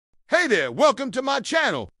Hey there, welcome to my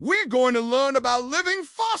channel. We're going to learn about living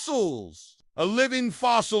fossils. A living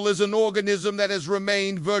fossil is an organism that has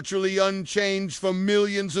remained virtually unchanged for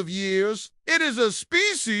millions of years. It is a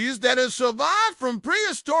species that has survived from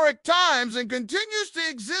prehistoric times and continues to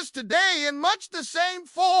exist today in much the same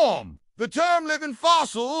form. The term living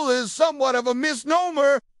fossil is somewhat of a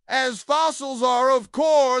misnomer, as fossils are, of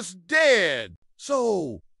course, dead.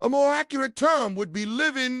 So, a more accurate term would be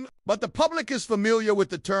living, but the public is familiar with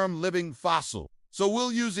the term living fossil, so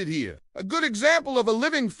we'll use it here. A good example of a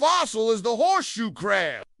living fossil is the horseshoe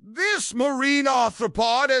crab. This marine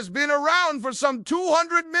arthropod has been around for some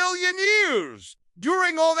 200 million years.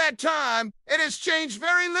 During all that time, it has changed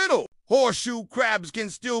very little. Horseshoe crabs can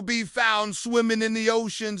still be found swimming in the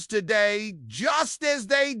oceans today, just as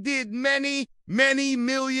they did many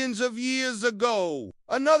millions of years ago.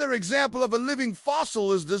 Another example of a living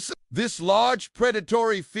fossil is this large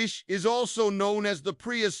predatory fish is also known as the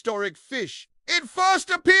prehistoric fish. It first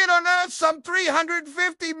appeared on Earth some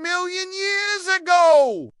 350 million years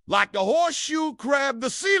ago. Like the horseshoe crab, the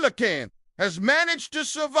coelacanth has managed to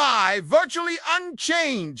survive virtually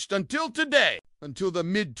unchanged until today. Until the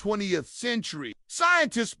mid-20th century,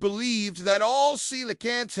 scientists believed that all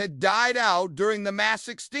coelacanths had died out during the mass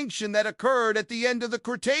extinction that occurred at the end of the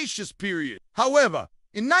Cretaceous period. However,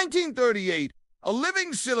 in 1938, a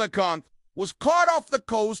living coelacanth was caught off the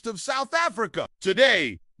coast of South Africa.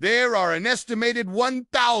 Today, there are an estimated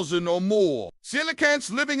 1,000 or more coelacanths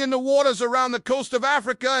living in the waters around the coast of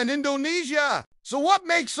Africa and Indonesia. So what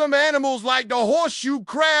makes some animals like the horseshoe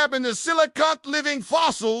crab and the coelacanth living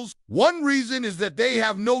fossils? One reason is that they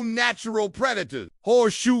have no natural predators.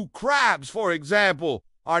 Horseshoe crabs, for example,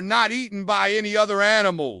 are not eaten by any other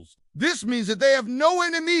animals. This means that they have no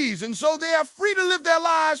enemies, and so they are free to live their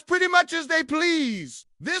lives pretty much as they please.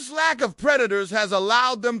 This lack of predators has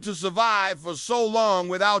allowed them to survive for so long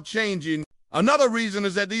without changing. Another reason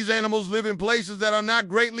is that these animals live in places that are not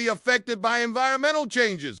greatly affected by environmental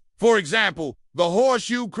changes. For example, the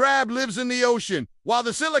horseshoe crab lives in the ocean, while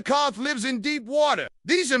the coelacanth lives in deep water.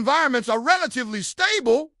 These environments are relatively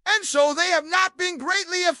stable, and so they have not been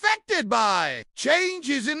greatly affected by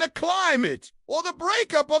changes in the climate or the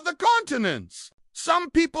breakup of the continents.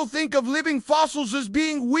 Some people think of living fossils as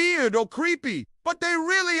being weird or creepy, but they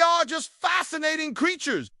really are just fascinating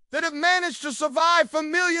creatures that have managed to survive for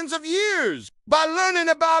millions of years. By learning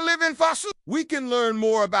about living fossils, we can learn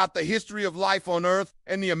more about the history of life on Earth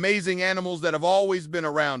and the amazing animals that have always been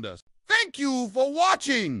around us. Thank you for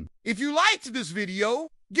watching. If you liked this video,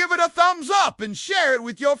 give it a thumbs up and share it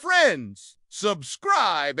with your friends.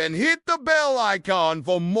 Subscribe and hit the bell icon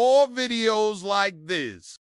for more videos like this.